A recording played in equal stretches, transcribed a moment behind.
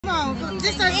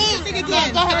Just sing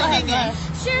again. Go ahead.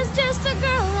 She's just a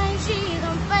girl and she's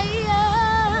on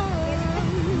fire.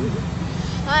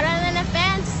 Hotter than a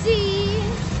fantasy,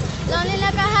 lonely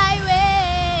like a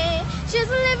highway. She's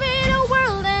living in a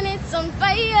world and it's on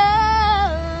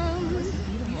fire.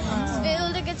 It's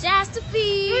filled like a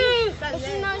catastrophe, but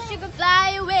she knows she can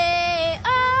fly away.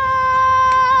 Oh,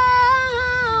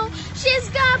 she's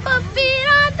got both feet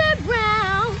on the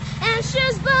ground and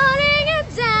she's burning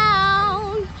it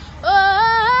down. Oh,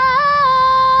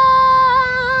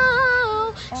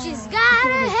 she's got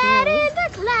her head in the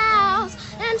clouds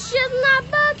and she's not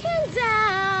backing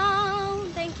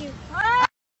down. Thank you.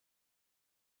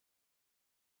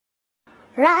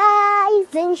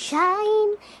 Rise and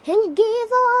shine and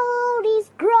give all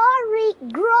this glory.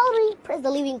 Praise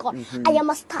the living God. I am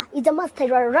a star. It's a must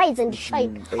rise and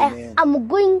shine. I'm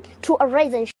going to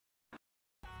arise and shine.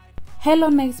 Hello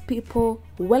nice people,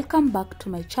 welcome back to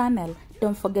my channel.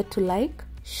 Don't forget to like,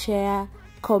 share,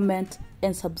 comment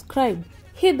and subscribe.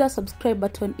 Hit the subscribe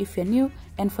button if you're new,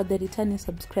 and for the returning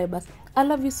subscribers, I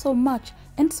love you so much.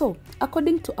 And so,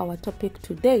 according to our topic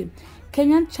today,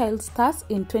 Kenyan child stars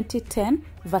in 2010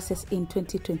 versus in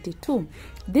 2022.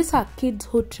 These are kids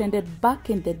who trended back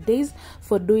in the days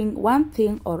for doing one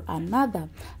thing or another.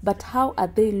 But how are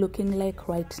they looking like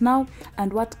right now?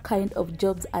 And what kind of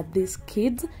jobs are these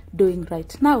kids doing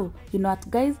right now? You know what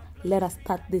guys, let us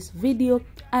start this video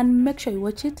and make sure you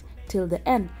watch it till the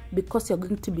end, because you're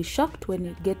going to be shocked when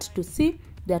you get to see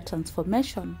their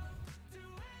transformation.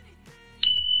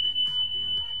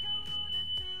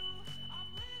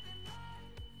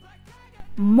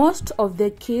 Most of the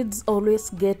kids always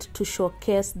get to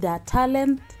showcase their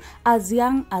talent as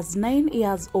young as 9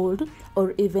 years old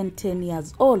or even 10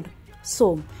 years old.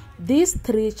 So, these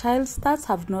three child stars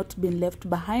have not been left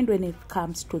behind when it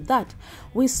comes to that.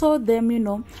 We saw them,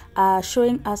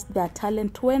 showing us their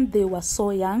talent when they were so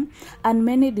young, and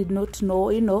many did not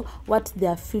know, what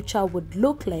their future would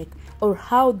look like or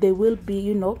how they will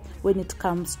be, when it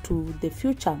comes to the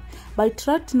future. But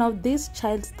right now, these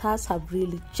child stars have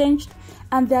really changed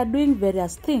and they are doing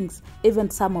various things. Even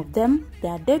some of them, they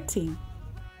are dating.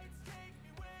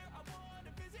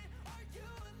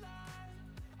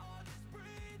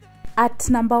 At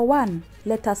number 1,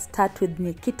 let us start with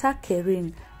Nikita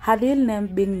Kering, her real name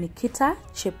being Nikita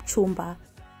Chepchumba.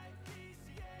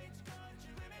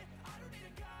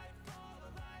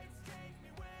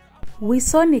 We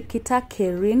saw Nikita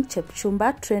Kering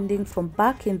Chepchumba trending from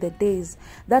back in the days.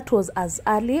 That was as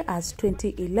early as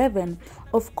 2011.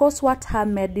 Of course, what her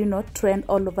made, trend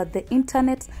all over the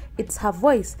internet, it's her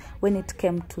voice when it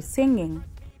came to singing.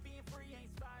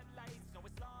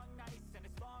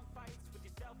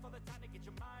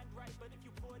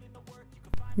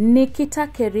 Nikita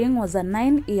Kering was a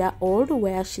 9-year-old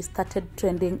where she started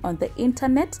trending on the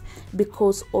internet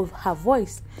because of her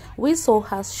voice. We saw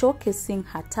her showcasing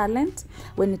her talent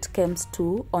when it comes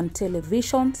to on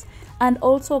televisions and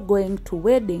also going to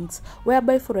weddings,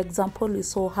 whereby, for example, we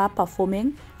saw her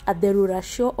performing at the Rura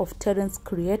show of Terence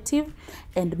Creative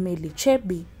and Millie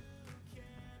Chebi.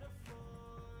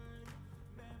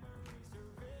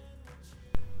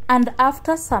 And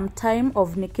after some time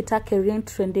of Nikita Kering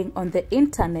trending on the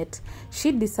internet,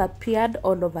 she disappeared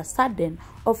all of a sudden.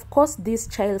 Of course, these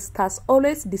child stars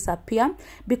always disappear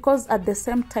because at the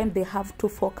same time they have to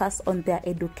focus on their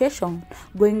education,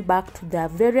 going back to their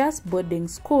various boarding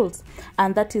schools.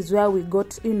 And that is where we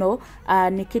got,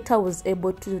 Nikita was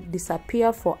able to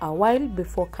disappear for a while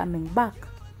before coming back.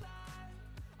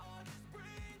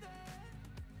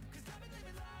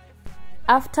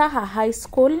 After her high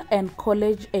school and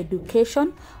college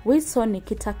education, we saw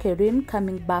Nikita Kering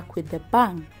coming back with a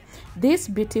bang. This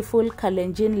beautiful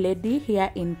Kalenjin lady here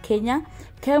in Kenya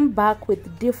came back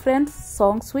with different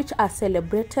songs which are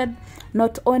celebrated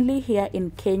not only here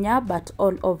in Kenya but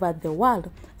all over the world.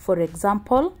 For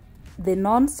example, the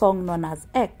song known as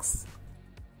X.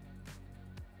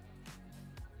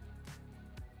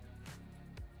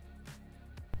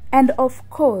 And of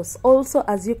course, also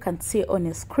as you can see on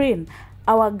a screen,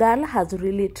 our girl has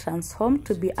really transformed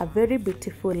to be a very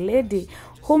beautiful lady,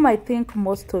 whom I think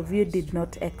most of you did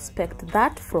not expect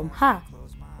that from her.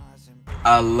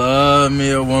 I love me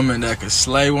a woman that can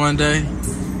slay one day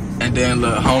and then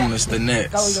look homeless the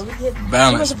next.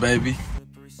 Balance, baby.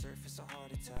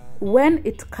 When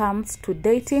it comes to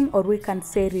dating, or we can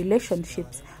say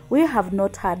relationships, we have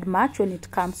not had much when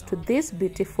it comes to this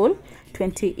beautiful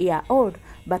 20-year-old.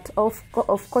 But of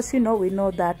course, we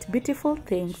know that beautiful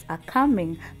things are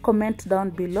coming. Comment down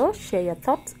below, share your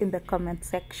thoughts in the comment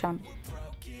section.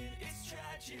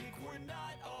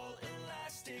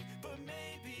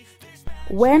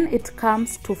 When it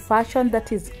comes to fashion,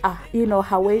 that is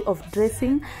her way of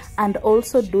dressing and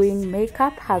also doing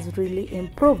makeup has really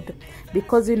improved,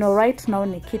 because right now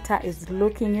Nikita is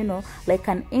looking like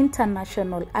an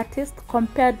international artist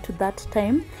compared to that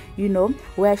time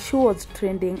where she was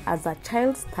trending as a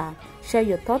child star. Share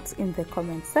your thoughts in the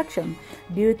comment section.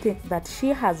 Do you think that she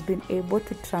has been able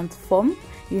to transform?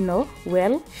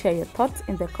 Well, share your thoughts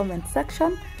in the comment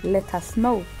section. Let us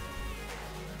know.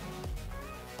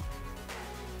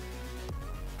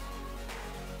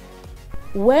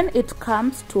 When it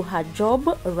comes to her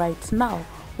job right now,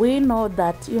 we know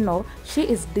that she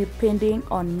is depending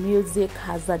on music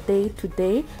as a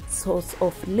day-to-day source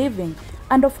of living.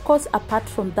 And of course, apart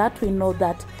from that, we know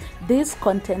that these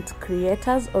content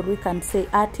creators, or we can say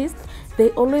artists, they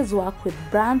always work with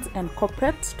brands and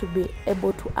corporates to be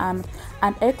able to earn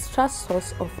an extra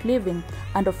source of living.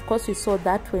 And of course, we saw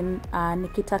that when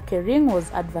Nikita Kering was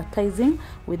advertising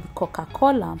with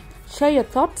Coca-Cola. Share your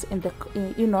thoughts in the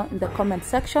in the comment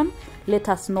section. Let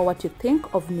us know what you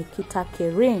think of Nikita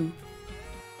Kering.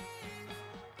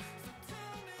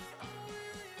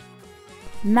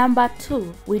 Number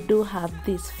 2, we do have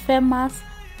this famous,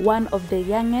 one of the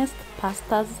youngest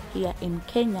pastors here in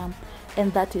Kenya,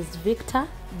 and that is Victor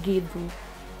Githu.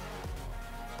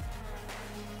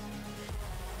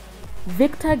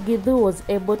 Victor Githu was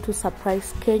able to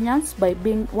surprise Kenyans by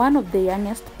being one of the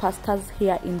youngest pastors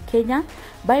here in Kenya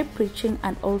by preaching,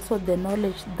 and also the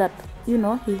knowledge that he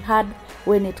had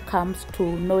when it comes to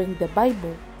knowing the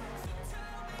Bible.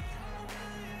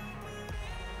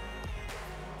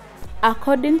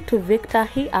 According to Victor,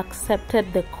 he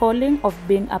accepted the calling of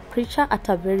being a preacher at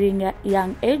a very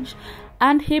young age,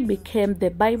 and he became the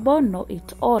Bible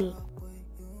know-it-all.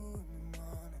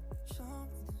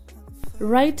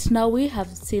 Right now, we have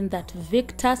seen that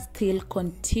Victor still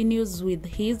continues with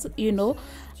his,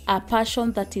 a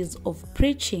passion that is of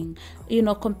preaching,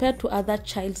 compared to other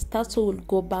child stars who will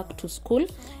go back to school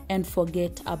and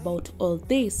forget about all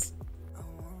this.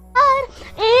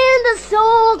 In the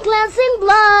soul cleansing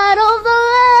blood of the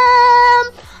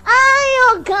Lamb, are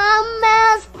you come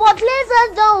as spotless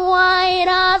as the white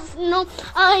as snow?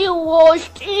 Are you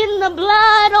washed in the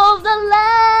blood of the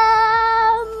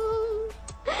Lamb?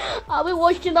 Are we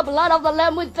washed in the blood of the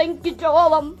Lamb? We thank you,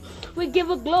 Jehovah. We give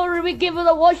you glory. We give you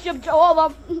the worship,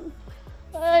 Jehovah.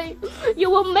 Hey, you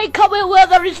will make a way where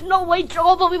there is no way,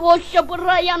 Jehovah. We worship.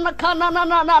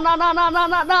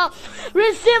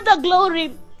 Receive the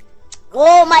glory.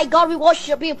 Oh my God, we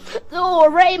worship you. Oh,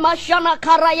 Rema Shana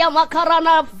Karaya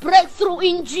Makarana, breakthrough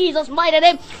in Jesus' mighty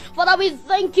name. Father, we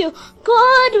thank you.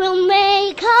 God will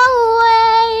make a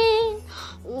way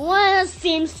where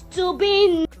seems to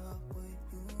be.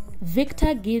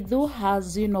 Victor Githu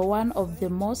has, one of the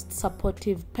most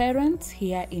supportive parents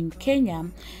here in Kenya,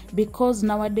 because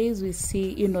nowadays we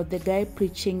see, the guy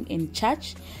preaching in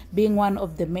church, being one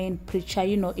of the main preacher,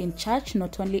 in church,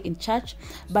 not only in church,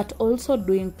 but also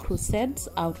doing crusades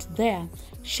out there.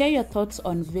 Share your thoughts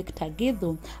on Victor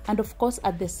Githu. And of course,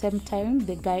 at the same time,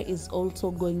 the guy is also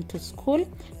going to school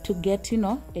to get,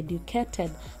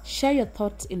 educated. Share your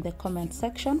thoughts in the comment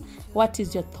section. What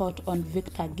is your thought on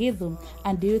Victor Githu?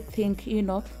 And do you think,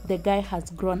 the guy has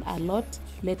grown a lot?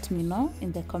 Let me know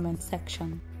in the comment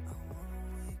section.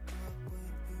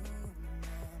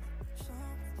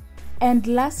 And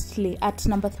lastly, at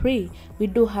number 3, we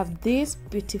do have this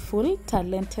beautiful,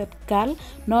 talented girl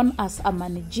known as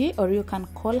Amani G, or you can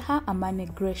call her Amani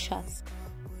Gracious.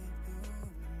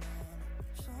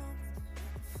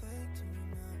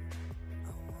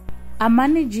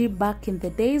 Amani G back in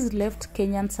the days left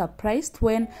Kenyans surprised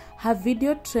when her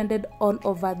video trended all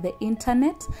over the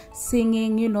internet,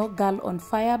 singing, Girl on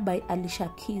Fire by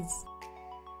Alicia Keys.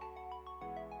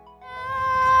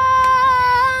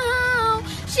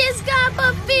 She's got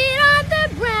her feet on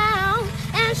the ground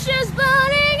and she's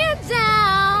burning it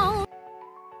down.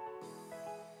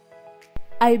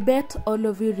 I bet all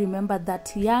of you remember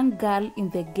that young girl in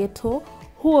the ghetto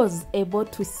who was able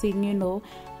to sing,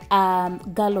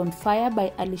 Girl on Fire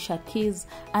by Alicia Keys,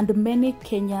 and many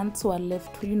Kenyans were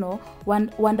left,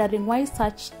 wondering why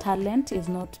such talent is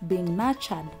not being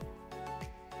nurtured.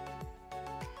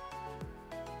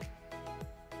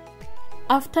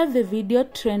 After the video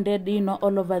trended,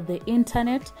 all over the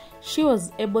internet, she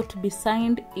was able to be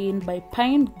signed in by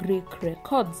Pine Greek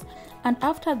Records. And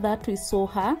after that, we saw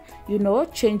her,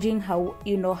 changing her,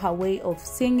 her way of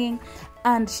singing.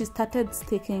 And she started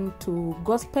sticking to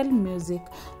gospel music,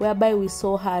 whereby we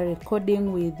saw her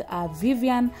recording with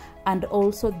Vivian and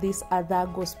also this other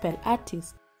gospel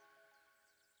artist.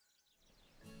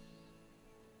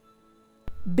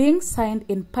 Being signed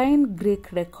in Pine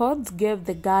Greek Records gave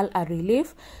the girl a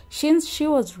relief since she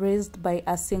was raised by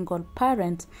a single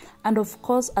parent, and of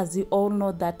course, as you all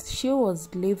know, that she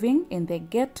was living in the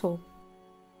ghetto.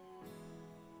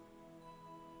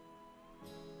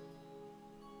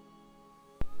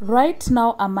 Right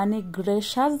now, Amani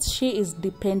Gracious, she is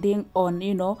depending on,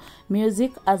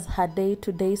 music as her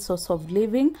day-to-day source of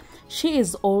living. She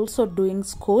is also doing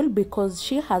school because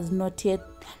she has not yet,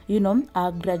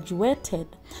 graduated.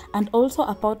 And also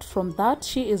apart from that,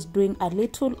 she is doing a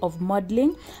little of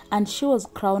modeling, and she was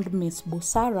crowned Miss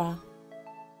Busara.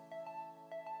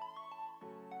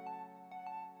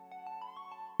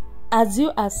 As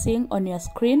you are seeing on your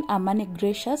screen, Amani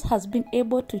Gracious has been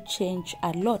able to change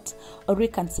a lot, or we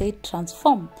can say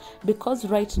transform, because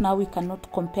right now we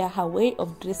cannot compare her way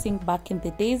of dressing back in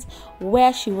the days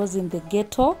where she was in the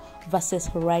ghetto versus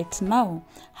right now.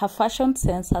 Her fashion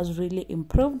sense has really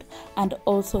improved, and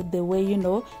also the way,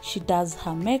 she does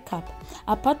her makeup.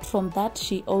 Apart from that,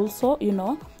 she also,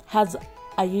 has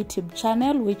a YouTube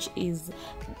channel, which is,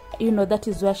 that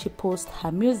is where she posts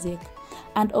her music.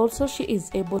 And also she is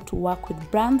able to work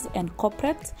with brands and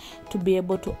corporates to be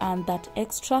able to earn that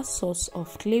extra source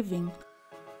of living.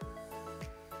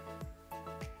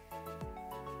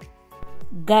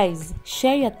 Guys,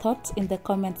 share your thoughts in the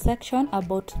comment section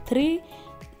about 3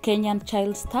 Kenyan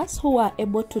child stars who are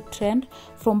able to trend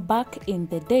from back in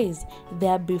the days,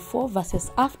 their before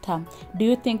versus after. Do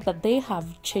you think that they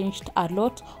have changed a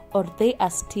lot, or they are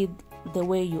still the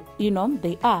way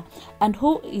they are? And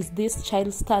who is this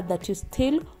child star that you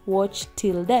still watch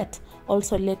till date?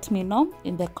 Also let me know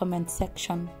in the comment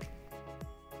section.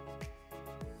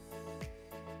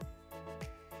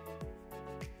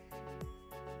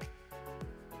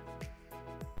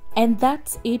 And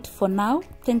that's it for now.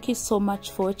 Thank you so much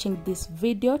for watching this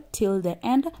video till the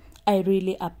end. I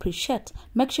really appreciate.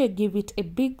 Make sure you give it a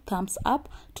big thumbs up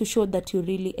to show that you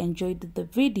really enjoyed the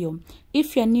video.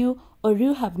 If you're new or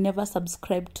you have never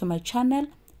subscribed to my channel,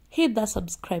 hit the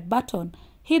subscribe button.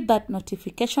 Hit that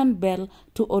notification bell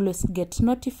to always get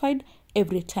notified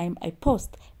every time I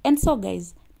post. And so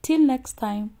guys, till next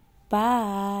time,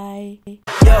 bye.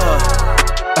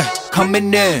 Yeah,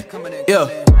 coming in, yeah,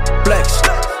 flex.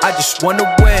 I just wanna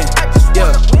win,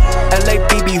 yeah. LA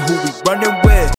BB, who we running with?